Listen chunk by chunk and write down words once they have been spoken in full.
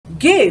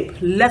Gabe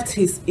left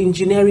his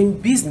engineering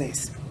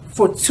business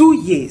for 2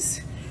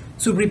 years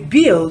to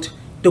rebuild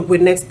the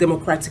Gwinnett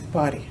Democratic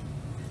Party.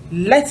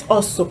 Let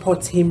us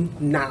support him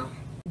now.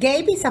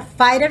 Gabe is a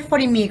fighter for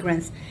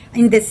immigrants.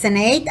 In the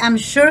Senate, I'm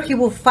sure he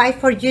will fight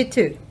for you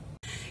too.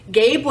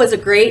 Gabe was a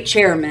great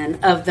chairman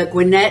of the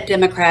Gwinnett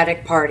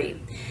Democratic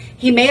Party.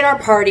 He made our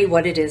party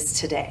what it is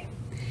today.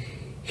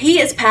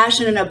 He is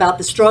passionate about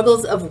the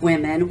struggles of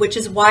women, which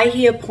is why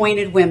he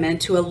appointed women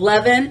to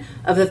 11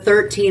 of the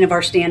 13 of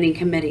our standing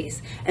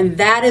committees. And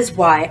that is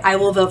why I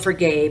will vote for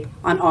Gabe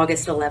on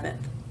August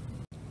 11th.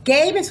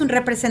 Gabe es un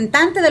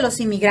representante de los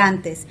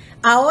inmigrantes.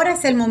 Ahora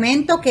es el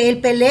momento que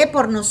él pelee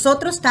por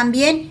nosotros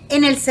también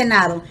en el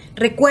Senado.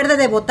 Recuerde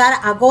de votar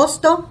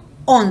agosto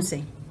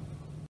 11.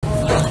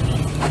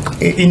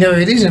 You know,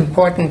 it is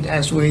important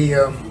as we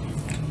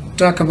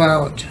talk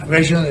about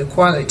racial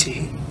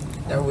equality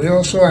that we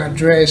also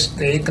address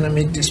the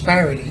economic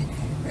disparity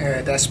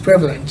that's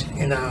prevalent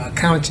in our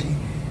county.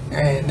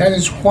 And that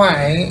is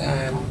why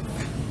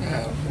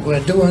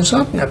we're doing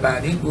something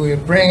about it. We're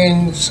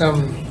bringing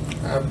some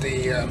of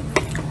the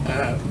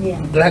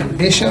black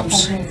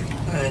bishops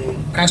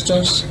and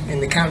pastors in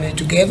the county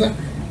together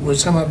with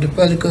some of the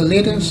political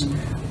leaders.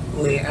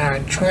 We are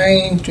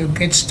trying to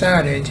get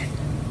started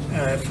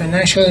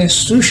financial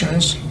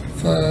institutions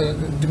for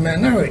the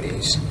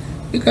minorities,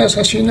 because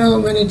as you know,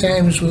 many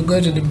times we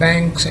go to the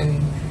banks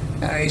and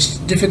it's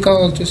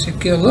difficult to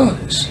secure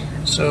loans.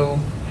 So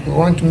we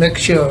want to make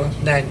sure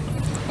that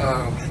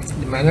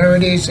the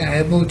minorities are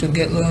able to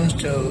get loans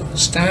to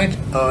start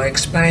or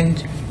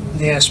expand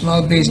their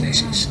small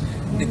businesses,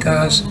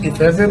 because if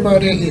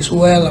everybody is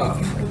well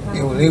off,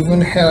 it will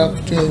even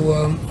help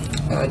to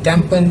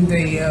dampen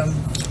the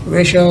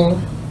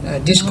racial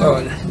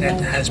discord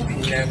that has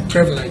been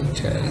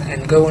prevalent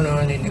and going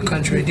on in the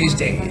country these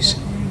days.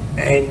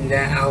 And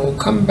I will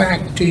come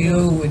back to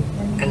you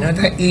with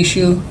another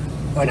issue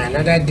on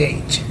another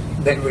date.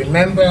 But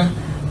remember,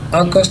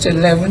 August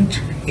 11th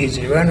is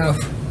the runoff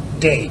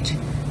date.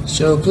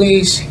 So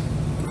please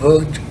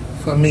vote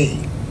for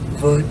me.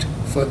 Vote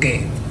for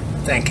Gabe.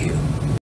 Thank you.